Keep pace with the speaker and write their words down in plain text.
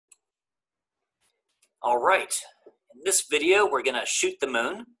All right, in this video, we're gonna shoot the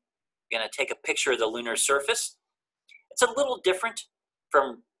moon. We're gonna take a picture of the lunar surface. It's a little different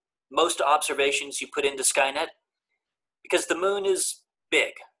from most observations you put into Skynet because the moon is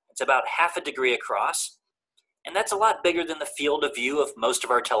big. It's about half a degree across, and that's a lot bigger than the field of view of most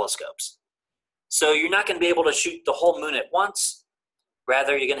of our telescopes. So you're not gonna be able to shoot the whole moon at once.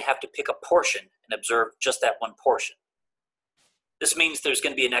 Rather, you're gonna have to pick a portion and observe just that one portion. This means there's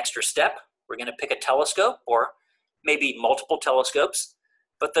gonna be an extra step. We're going to pick a telescope or maybe multiple telescopes,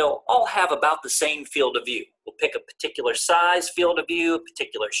 but they'll all have about the same field of view. We'll pick a particular size field of view, a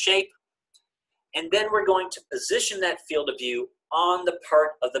particular shape, and then we're going to position that field of view on the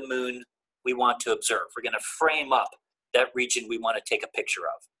part of the moon we want to observe. We're going to frame up that region we want to take a picture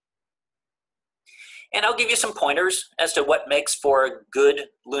of. And I'll give you some pointers as to what makes for a good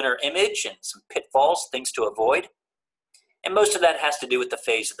lunar image and some pitfalls, things to avoid. And most of that has to do with the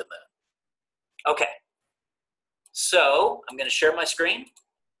phase of the moon. Okay, so I'm going to share my screen.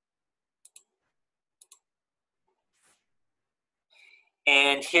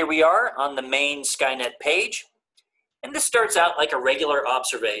 And here we are on the main Skynet page. And this starts out like a regular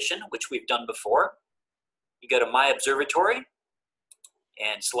observation, which we've done before. You go to My Observatory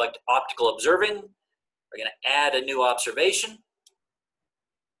and select Optical Observing. We're going to add a new observation.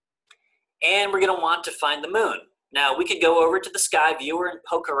 And we're going to want to find the moon. Now, we could go over to the sky viewer and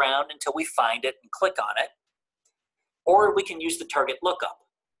poke around until we find it and click on it, or we can use the target lookup.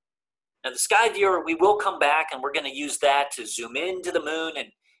 Now, the sky viewer, we will come back and we're going to use that to zoom into the moon and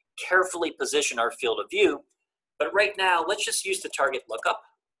carefully position our field of view. But right now, let's just use the target lookup.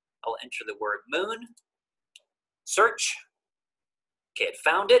 I'll enter the word moon, search. Okay, it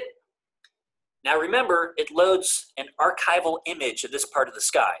found it. Now remember, it loads an archival image of this part of the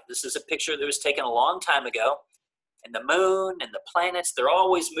sky. This is a picture that was taken a long time ago. And the moon and the planets, they're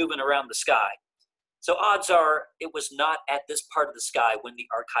always moving around the sky. So odds are it was not at this part of the sky when the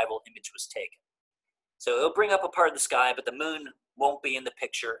archival image was taken. So it'll bring up a part of the sky, but the moon won't be in the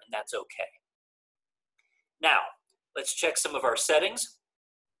picture, and that's okay. Now, let's check some of our settings.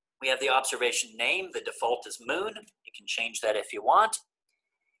 We have the observation name. The default is moon. You can change that if you want.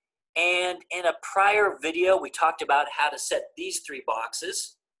 And in a prior video, we talked about how to set these three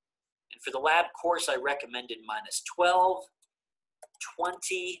boxes. And for the lab course, I recommended -12,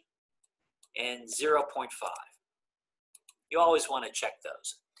 20, and 0.5. You always want to check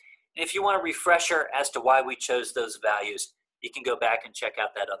those. And if you want a refresher as to why we chose those values, you can go back and check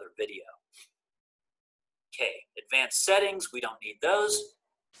out that other video. Okay, advanced settings, we don't need those.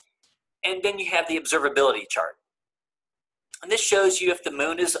 And then you have the observability chart. And this shows you if the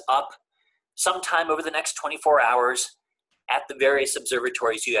moon is up sometime over the next 24 hours at the various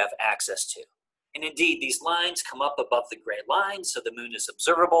observatories you have access to. And indeed, these lines come up above the gray line, so the moon is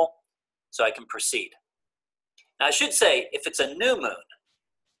observable, so I can proceed. Now, I should say, if it's a new moon,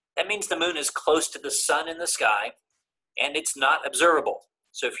 that means the moon is close to the sun in the sky, and it's not observable.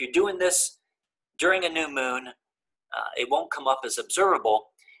 So if you're doing this during a new moon, it won't come up as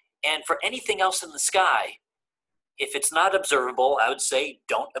observable. And for anything else in the sky, if it's not observable, I would say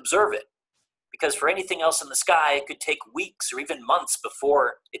don't observe it. Because for anything else in the sky, it could take weeks or even months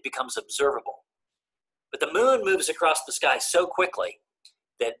before it becomes observable. But the moon moves across the sky so quickly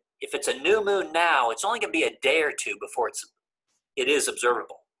that if it's a new moon now, it's only going to be a day or two before it is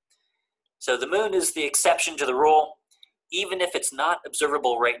observable. So the moon is the exception to the rule. Even if it's not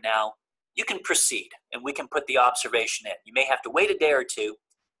observable right now, you can proceed and we can put the observation in. You may have to wait a day or two,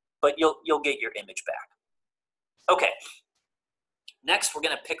 but you'll get your image back. Okay, next we're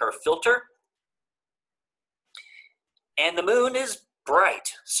going to pick our filter. And the moon is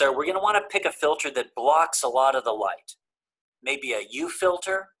bright, so we're going to want to pick a filter that blocks a lot of the light. Maybe a U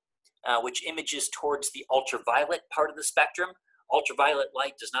filter, which images towards the ultraviolet part of the spectrum. Ultraviolet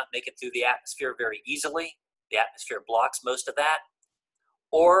light does not make it through the atmosphere very easily. The atmosphere blocks most of that.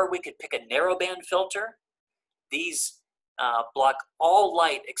 Or we could pick a narrowband filter. These block all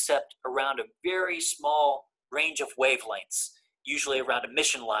light except around a very small range of wavelengths, usually around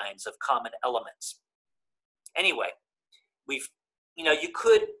emission lines of common elements. Anyway, you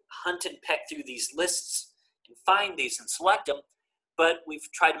could hunt and peck through these lists and find these and select them, but we've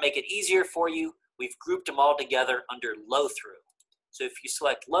tried to make it easier for you. We've grouped them all together under low through. So if you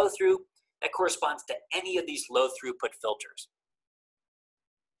select low through, that corresponds to any of these low throughput filters.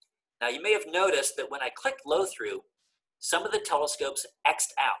 Now you may have noticed that when I click low through, some of the telescopes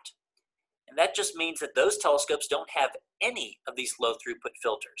X'd out. And that just means that those telescopes don't have any of these low throughput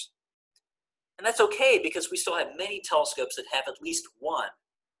filters. And that's okay because we still have many telescopes that have at least one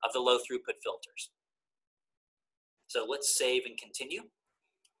of the low throughput filters. So let's save and continue.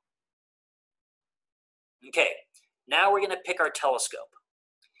 Okay, now we're going to pick our telescope.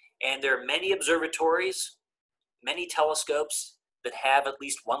 And there are many observatories, many telescopes that have at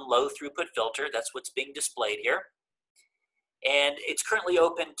least one low throughput filter. That's what's being displayed here. And it's currently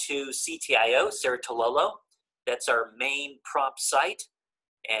open to CTIO, Cerro Tololo. That's our main prompt site.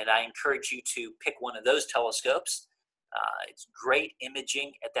 And I encourage you to pick one of those telescopes. It's great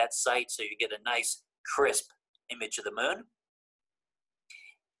imaging at that site, so you get a nice, crisp image of the moon.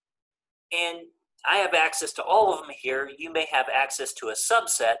 And I have access to all of them here. You may have access to a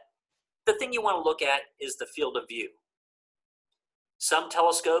subset. The thing you want to look at is the field of view. Some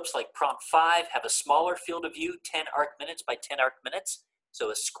telescopes, like Prompt 5, have a smaller field of view, 10 arc minutes by 10 arc minutes,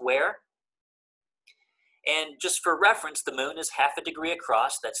 so a square. And just for reference, the moon is half a degree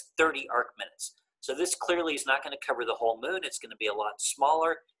across. That's 30 arc minutes. So this clearly is not going to cover the whole moon. It's going to be a lot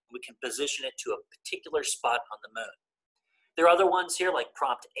smaller. We can position it to a particular spot on the moon. There are other ones here, like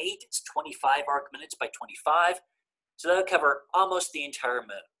Prompt 8. It's 25 arc minutes by 25. So that'll cover almost the entire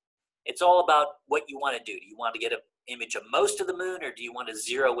moon. It's all about what you want to do. Do you want to get an image of most of the moon, or do you want to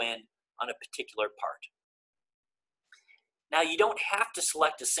zero in on a particular part? Now, you don't have to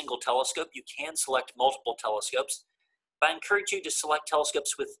select a single telescope. You can select multiple telescopes, but I encourage you to select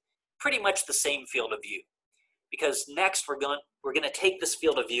telescopes with pretty much the same field of view, because next we're going to take this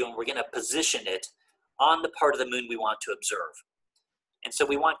field of view and we're going to position it on the part of the moon we want to observe. And so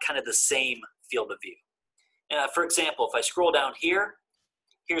we want kind of the same field of view. For example, if I scroll down here,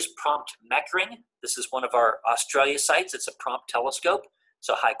 here's Prompt Meckering. This is one of our Australia sites. It's a prompt telescope,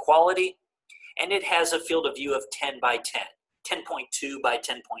 so high quality. And it has a field of view of 10 by 10, 10.2 by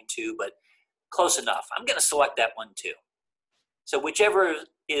 10.2, but close enough. I'm going to select that one too. So whichever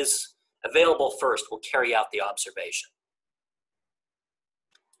is available first will carry out the observation.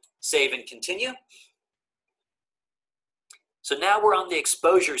 Save and continue. So now we're on the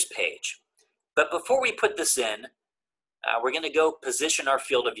exposures page. But before we put this in, we're going to go position our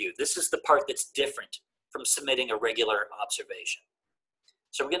field of view. This is the part that's different from submitting a regular observation.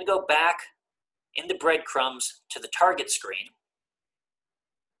 So we're going to go back in the breadcrumbs to the target screen.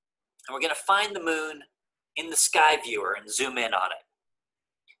 And we're going to find the moon in the sky viewer and zoom in on it.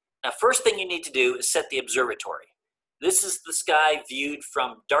 Now, first thing you need to do is set the observatory. This is the sky viewed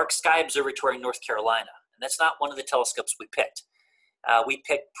from Dark Sky Observatory in North Carolina. And that's not one of the telescopes we picked. We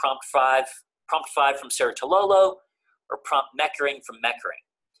picked Prompt 5 from Cerro Tololo, or Prompt Meckering from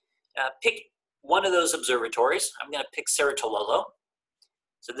Meckering. Pick one of those observatories. I'm going to pick Cerro Tololo.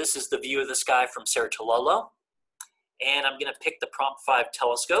 So this is the view of the sky from Cerro Tololo. And I'm going to pick the Prompt 5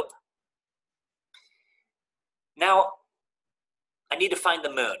 telescope. Now, I need to find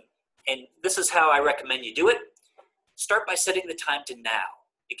the moon. And this is how I recommend you do it. Start by setting the time to now.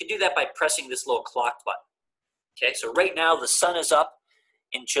 You can do that by pressing this little clock button. Okay, so right now the sun is up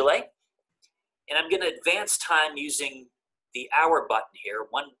in Chile. And I'm going to advance time using the hour button here,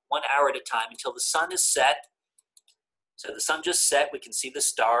 one hour at a time until the sun is set. So the sun just set. We can see the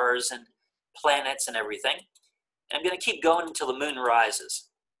stars and planets and everything. And I'm going to keep going until the moon rises.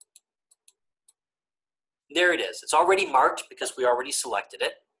 There it is. It's already marked because we already selected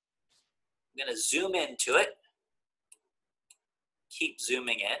it. I'm going to zoom into it. Keep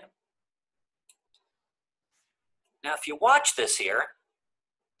zooming in. Now, if you watch this here,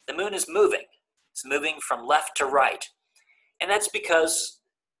 the moon is moving. It's moving from left to right. And that's because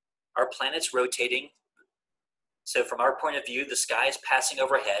our planet's rotating. So from our point of view, the sky is passing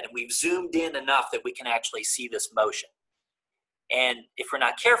overhead, and we've zoomed in enough that we can actually see this motion. And if we're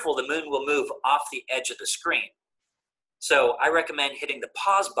not careful, the moon will move off the edge of the screen. So I recommend hitting the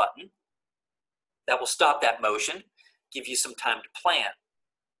pause button. That will stop that motion, give you some time to plan.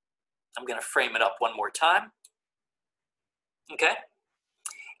 I'm going to frame it up one more time. Okay.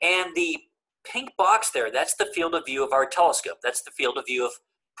 And the pink box there, that's the field of view of our telescope. That's the field of view of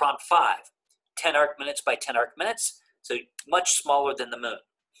Prompt 5. 10 arc minutes by 10 arc minutes, so much smaller than the moon.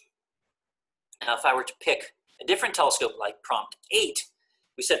 Now, if I were to pick a different telescope like Prompt 8,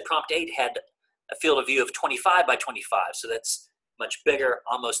 we said Prompt 8 had a field of view of 25 by 25, so that's much bigger,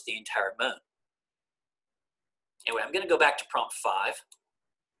 almost the entire moon. Anyway, I'm going to go back to Prompt 5.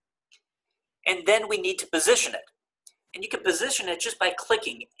 And then we need to position it. And you can position it just by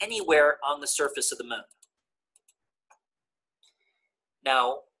clicking anywhere on the surface of the moon.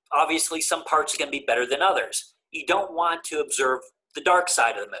 Now, obviously, some parts are going to be better than others. You don't want to observe the dark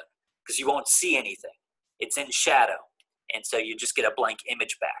side of the moon because you won't see anything. It's in shadow, and so you just get a blank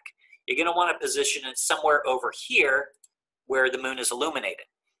image back. You're going to want to position it somewhere over here where the moon is illuminated.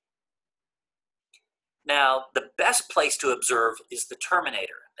 Now, the best place to observe is the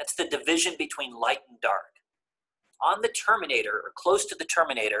terminator. That's the division between light and dark. On the terminator, or close to the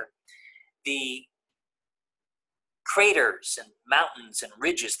terminator, the craters and mountains and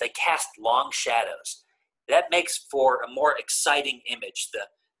ridges, they cast long shadows. That makes for a more exciting image.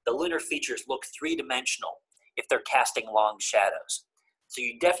 The lunar features look three-dimensional if they're casting long shadows. So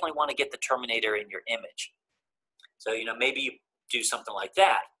you definitely want to get the Terminator in your image. So, maybe you do something like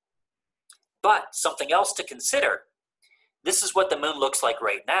that. But something else to consider, this is what the moon looks like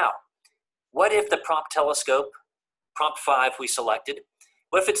right now. What if the prompt telescope, prompt 5 we selected,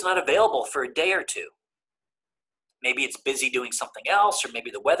 what if it's not available for a day or two? Maybe it's busy doing something else, or maybe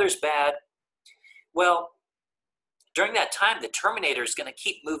the weather's bad. Well, during that time, the Terminator is going to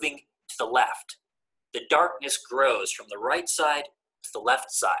keep moving to the left. The darkness grows from the right side to the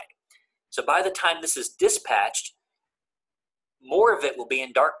left side. So by the time this is dispatched, more of it will be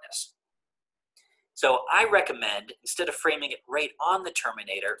in darkness. So I recommend, instead of framing it right on the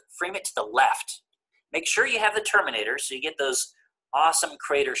Terminator, frame it to the left. Make sure you have the Terminator so you get those awesome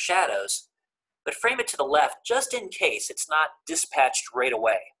crater shadows, but frame it to the left just in case it's not dispatched right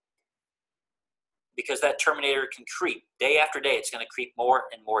away. Because that Terminator can creep. Day after day, it's going to creep more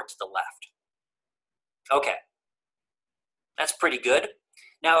and more to the left. Okay, that's pretty good.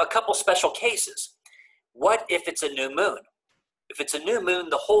 Now, a couple special cases. What if it's a new moon? If it's a new moon,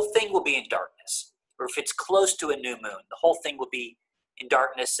 the whole thing will be in darkness. Or if it's close to a new moon, the whole thing will be in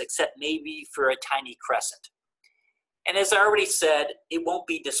darkness, except maybe for a tiny crescent. And as I already said, it won't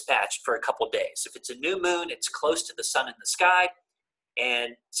be dispatched for a couple days. If it's a new moon, it's close to the sun in the sky,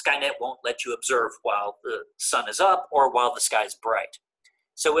 and Skynet won't let you observe while the sun is up or while the sky is bright.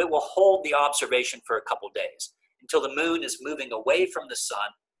 So it will hold the observation for a couple days until the moon is moving away from the sun.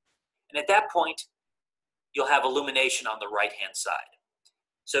 And at that point, you'll have illumination on the right-hand side.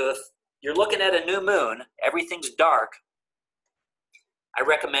 So if you're looking at a new moon, everything's dark, I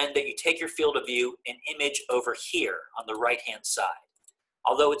recommend that you take your field of view and image over here on the right-hand side.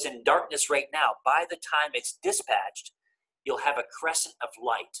 Although it's in darkness right now, by the time it's dispatched, you'll have a crescent of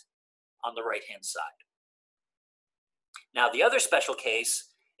light on the right-hand side. Now, the other special case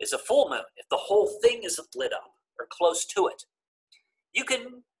is a full moon. If the whole thing is lit up or close to it, you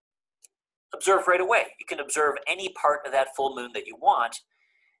can observe right away. You can observe any part of that full moon that you want.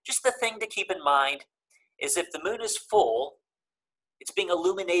 Just the thing to keep in mind is if the moon is full, it's being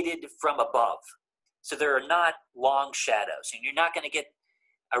illuminated from above. So there are not long shadows, and you're not going to get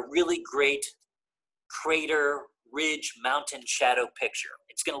a really great crater, ridge, mountain shadow picture.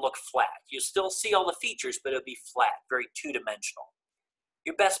 It's going to look flat. You'll still see all the features, but it'll be flat, very two-dimensional.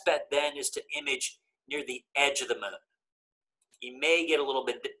 Your best bet then is to image near the edge of the moon. You may get a little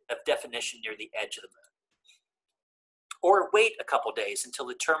bit of definition near the edge of the moon. Or wait a couple days until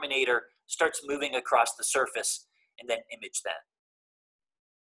the Terminator starts moving across the surface and then image that.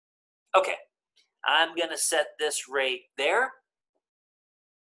 Okay, I'm going to set this right there.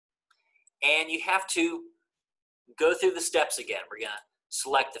 And you have to go through the steps again. We're going to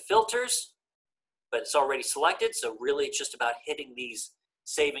select the filters, but it's already selected, so really it's just about hitting these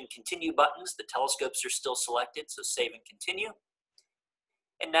save and continue buttons. The telescopes are still selected, so save and continue.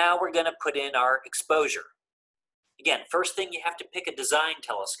 And now we're going to put in our exposure. Again, first thing, you have to pick a design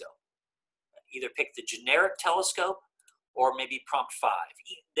telescope. Either pick the generic telescope or maybe prompt 5.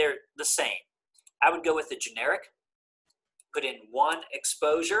 They're the same. I would go with the generic. Put in 1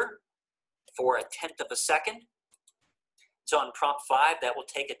 exposure for 1/10 of a second. So on prompt 5, that will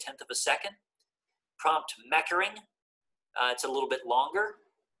take 1/10 of a second. Prompt Meckering, it's a little bit longer,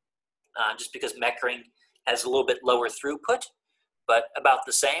 just because Meckering has a little bit lower throughput, but about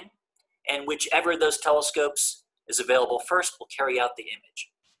the same. And whichever of those telescopes is available first will carry out the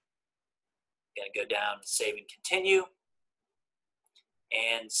image. I'm going to go down, save and continue,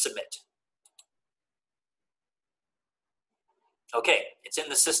 and submit. Okay, it's in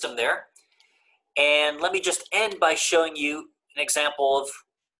the system there. And let me just end by showing you an example of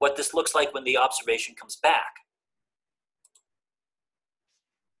what this looks like when the observation comes back.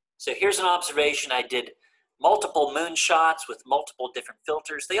 So here's an observation. I did multiple moon shots with multiple different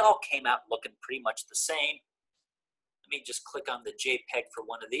filters. They all came out looking pretty much the same. Let me just click on the JPEG for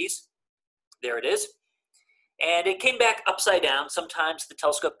one of these. There it is. And it came back upside down. Sometimes the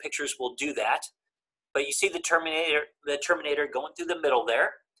telescope pictures will do that. But you see the Terminator going through the middle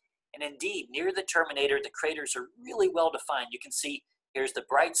there. And indeed, near the Terminator, the craters are really well defined. You can see here's the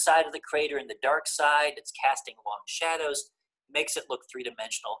bright side of the crater and the dark side. It's casting long shadows, makes it look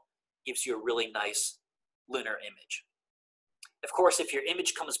three-dimensional, gives you a really nice lunar image. Of course, if your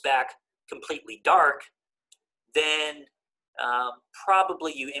image comes back completely dark, then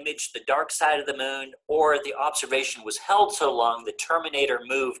probably you imaged the dark side of the moon, or the observation was held so long the Terminator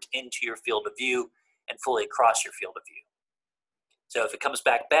moved into your field of view and fully across your field of view. So if it comes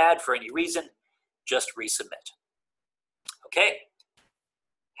back bad for any reason, just resubmit. Okay.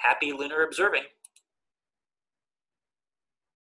 Happy lunar observing.